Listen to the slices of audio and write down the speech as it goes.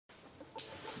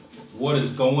What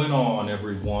is going on,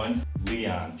 everyone?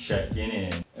 Leon checking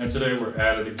in. And today we're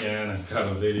at it again. I've got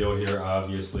a video here,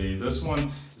 obviously. This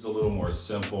one is a little more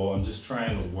simple. I'm just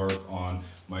trying to work on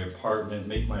my apartment,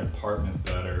 make my apartment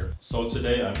better. So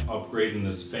today I'm upgrading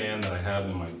this fan that I have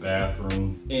in my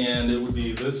bathroom. And it would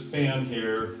be this fan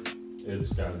here.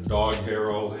 It's got a dog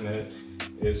hair all in it.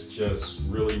 It's just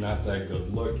really not that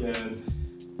good looking.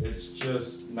 It's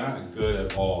just not good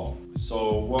at all.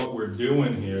 So what we're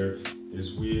doing here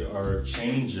is we are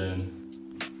changing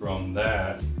from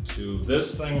that to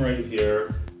this thing right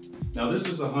here. Now this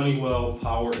is a Honeywell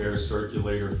power air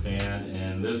circulator fan,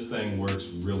 and this thing works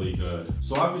really good.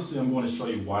 So obviously I'm going to show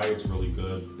you why it's really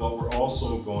good, but we're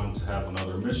also going to have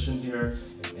another mission here,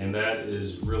 and that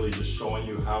is really just showing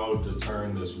you how to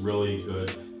turn this really good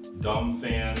dumb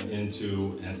fan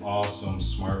into an awesome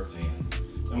smart fan.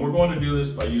 And we're going to do this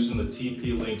by using the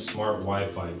TPLink smart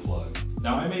Wi-Fi plug.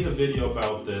 Now I made a video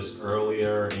about this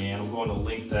earlier, and I'm going to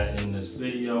link that in this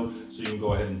video so you can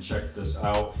go ahead and check this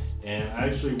out. And I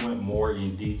actually went more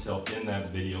in detail in that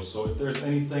video. So if there's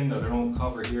anything that I don't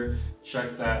cover here,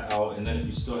 check that out. And then if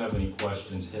you still have any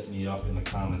questions, hit me up in the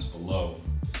comments below.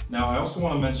 Now I also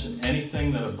want to mention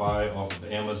anything that I buy off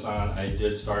of Amazon. I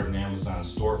did start an Amazon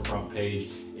storefront page,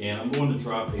 and I'm going to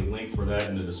drop a link for that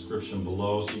in the description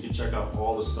below so you can check out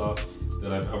all the stuff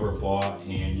that I've ever bought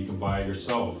and you can buy it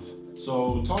yourself.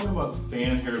 So talking about the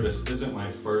fan here, this isn't my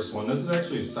first one. This is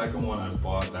actually the second one I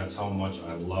bought. That's how much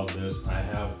I love this. I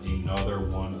have another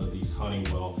one of these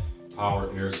Honeywell power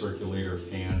air circulator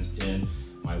fans in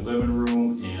my living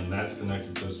room, and that's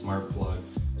connected to a Smartplug.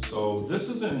 So this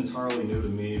isn't entirely new to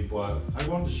me, but I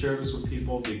wanted to share this with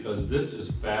people because this is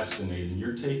fascinating.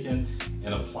 You're taking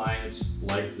an appliance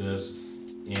like this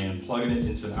and plugging it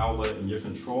into an outlet, and you're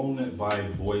controlling it by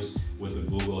voice with a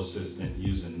Google Assistant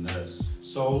using this.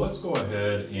 So let's go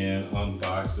ahead and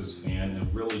unbox this fan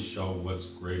and really show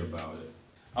what's great about it.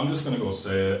 I'm just gonna go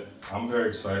say it. I'm very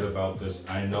excited about this.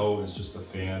 I know it's just a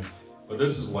fan, but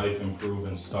this is life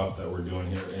improving stuff that we're doing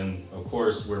here. And of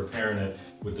course, we're pairing it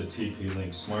with the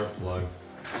TP-Link Smartplug.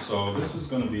 So this is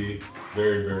gonna be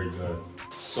very, very good.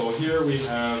 So here we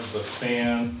have the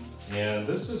fan, and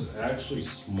this is actually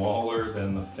smaller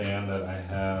than the fan that I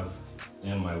have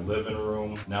in my living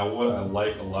room. Now what I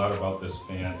like a lot about this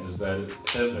fan is that it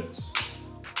pivots.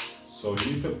 So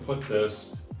you could put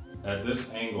this at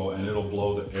this angle and it'll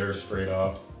blow the air straight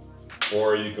up,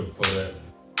 or you could put it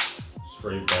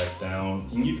straight back down,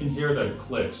 and you can hear that it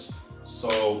clicks.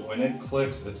 So when it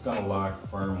clicks, it's gonna lock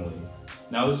firmly.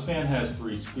 Now this fan has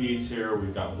 3 speeds here.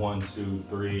 We've got 1, 2,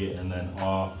 3, and then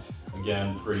off.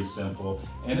 Again, pretty simple.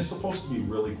 And it's supposed to be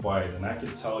really quiet, and I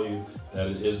can tell you that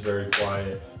it is very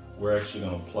quiet. We're actually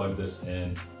gonna plug this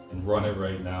in and run it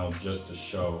right now just to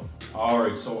show. All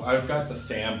right, so I've got the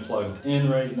fan plugged in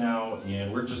right now,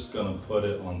 and we're just gonna put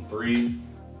it on 3.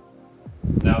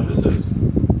 Now this is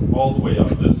all the way up.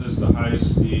 This is the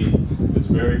highest speed. It's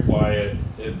very quiet.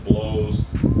 It blows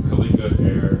really good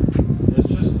air.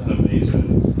 It's just an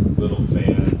amazing little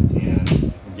fan.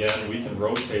 And again, we can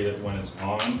rotate it when it's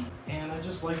on. And I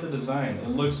just like the design. It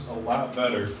looks a lot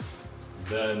better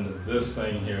than this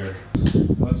thing here.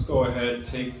 Let's go ahead,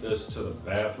 take this to the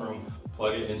bathroom,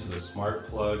 plug it into the smart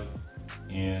plug,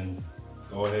 and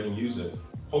go ahead and use it.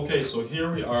 Okay, so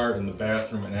here we are in the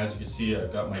bathroom, and as you can see,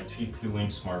 I've got my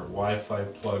TP-Link smart Wi-Fi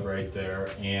plug right there,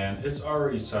 and it's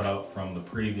already set up from the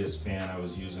previous fan I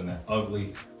was using, that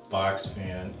ugly box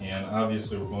fan, and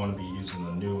obviously we're going to be using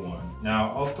the new one.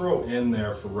 Now, I'll throw in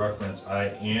there for reference, I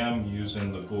am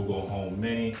using the Google Home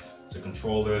Mini to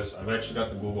control this. I've actually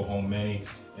got the Google Home Mini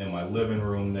in my living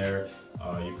room there.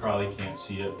 You probably can't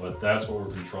see it, but that's what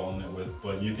we're controlling it with.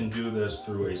 But you can do this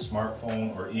through a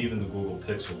smartphone or even the Google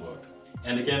Pixelbook.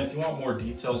 And again, if you want more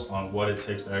details on what it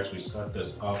takes to actually set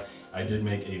this up, I did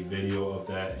make a video of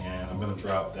that, and I'm gonna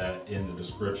drop that in the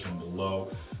description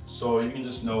below so you can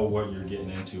just know what you're getting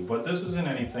into. But this isn't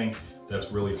anything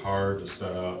that's really hard to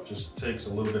set up. Just takes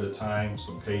a little bit of time,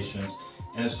 some patience,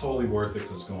 and it's totally worth it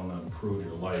because it's going to improve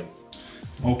your life.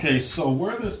 Okay, so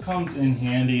where this comes in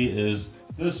handy is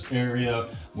this area.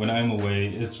 When I'm away,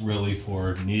 it's really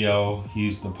for Neo.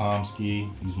 He's the Pomsky,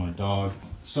 he's my dog.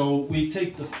 So we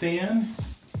take the fan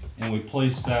and we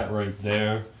place that right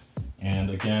there, and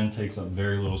again, takes up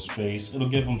very little space. It'll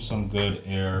give him some good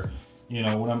air, you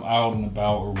know, when I'm out and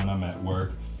about or when I'm at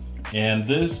work. And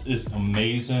this is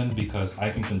amazing because I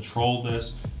can control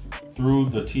this through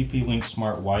the TP-Link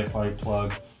smart Wi-Fi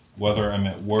plug, whether I'm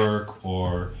at work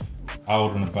or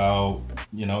out and about.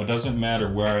 You know, it doesn't matter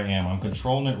where I am. I'm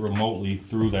controlling it remotely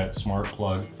through that smart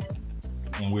plug.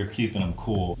 and we're keeping them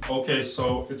cool. Okay,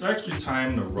 so it's actually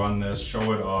time to run this,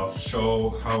 show it off,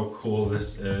 show how cool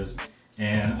this is.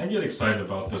 And I get excited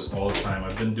about this all the time.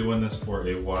 I've been doing this for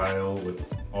a while with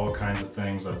all kinds of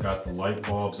things. I've got the light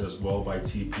bulbs as well by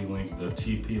TPLink, the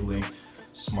TPLink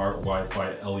smart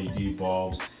Wi-Fi LED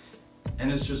bulbs,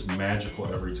 and it's just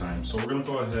magical every time. So we're gonna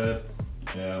go ahead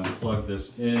and plug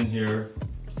this in here.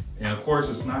 And of course,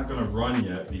 it's not gonna run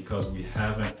yet because we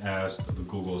haven't asked the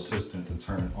Google Assistant to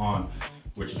turn it on,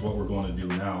 which is what we're going to do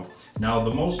now. Now,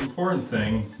 the most important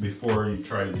thing before you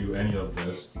try to do any of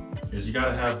this is you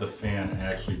gotta have the fan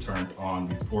actually turned on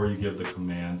before you give the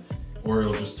command, or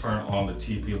it'll just turn on the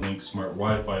TP-Link smart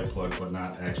Wi-Fi plug, but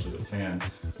not actually the fan.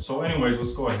 So anyways,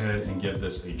 let's go ahead and give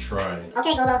this a try.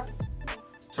 Okay, Google.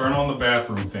 Turn on the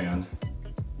bathroom fan.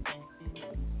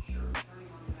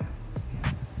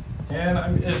 And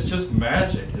I mean, it's just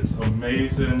magic. It's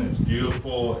amazing, it's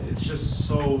beautiful, it's just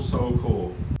so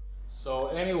cool. So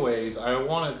anyways, I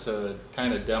wanted to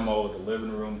kind of demo the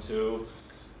living room too.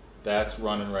 That's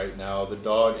running right now. The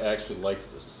dog actually likes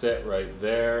to sit right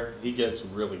there. He gets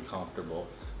really comfortable.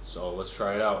 So let's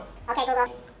try it out. Okay,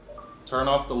 Google. Turn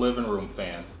off the living room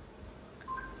fan.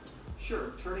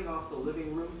 Sure, turning off the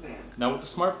living room fan. Now with the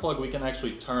smart plug, we can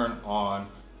actually turn on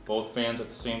both fans at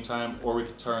the same time, or we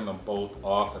can turn them both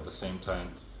off at the same time.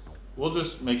 We'll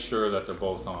just make sure that they're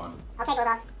both on. Okay,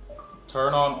 Google.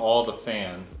 Turn on all the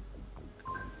fan.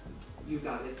 You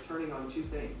got it, turning on two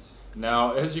things.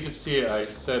 Now, as you can see, I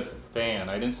said fan.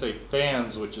 I didn't say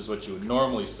fans, which is what you would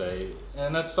normally say.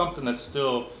 And that's something that's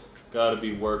still got to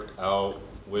be worked out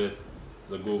with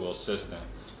the Google Assistant.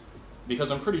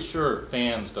 Because I'm pretty sure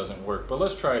fans doesn't work, but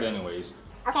let's try it anyways.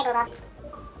 Okay, Google.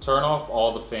 Turn off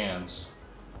all the fans.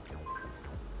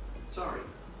 Sorry,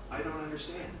 I don't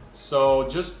understand. So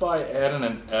just by adding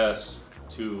an S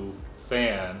to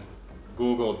fan,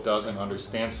 Google doesn't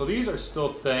understand. So these are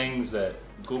still things that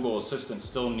Google Assistant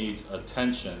still needs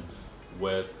attention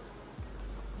with,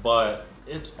 but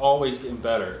it's always getting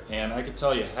better. And I can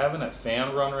tell you, having that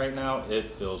fan run right now,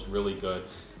 it feels really good.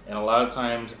 And a lot of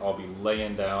times I'll be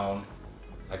laying down,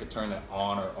 I could turn it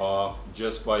on or off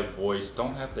just by voice.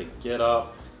 Don't have to get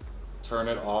up, turn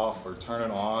it off or turn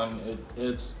it on.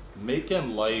 It's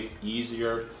making life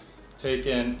easier,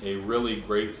 taking a really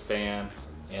great fan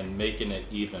and making it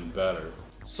even better.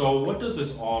 So what does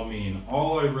this all mean?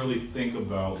 All I really think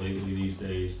about lately these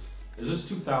days is this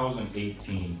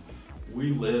 2018.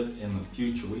 We live in the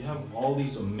future. We have all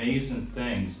these amazing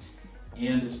things,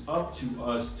 and it's up to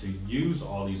us to use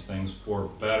all these things for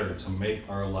better, to make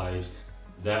our lives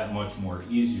that much more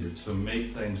easier, to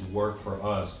make things work for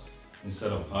us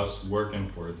instead of us working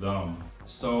for them.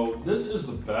 So this is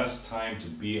the best time to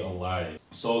be alive.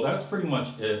 So that's pretty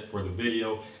much it for the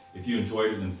video. If you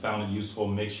enjoyed it and found it useful,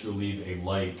 make sure to leave a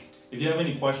like. If you have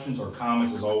any questions or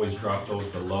comments, as always, drop those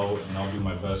below and I'll do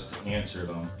my best to answer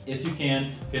them. If you can,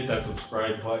 hit that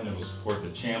subscribe button. It will support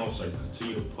the channel so I can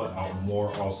continue to put out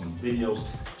more awesome videos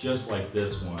just like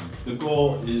this one. The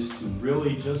goal is to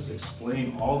really just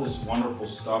explain all this wonderful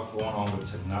stuff going on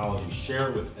with technology, share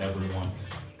it with everyone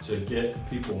to get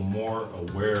people more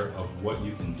aware of what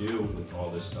you can do with all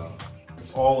this stuff.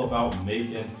 It's all about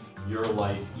making your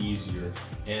life easier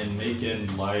and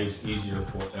making lives easier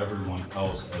for everyone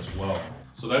else as well.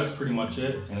 So that's pretty much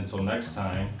it. And until next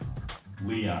time,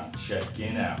 Leon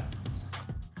checking out.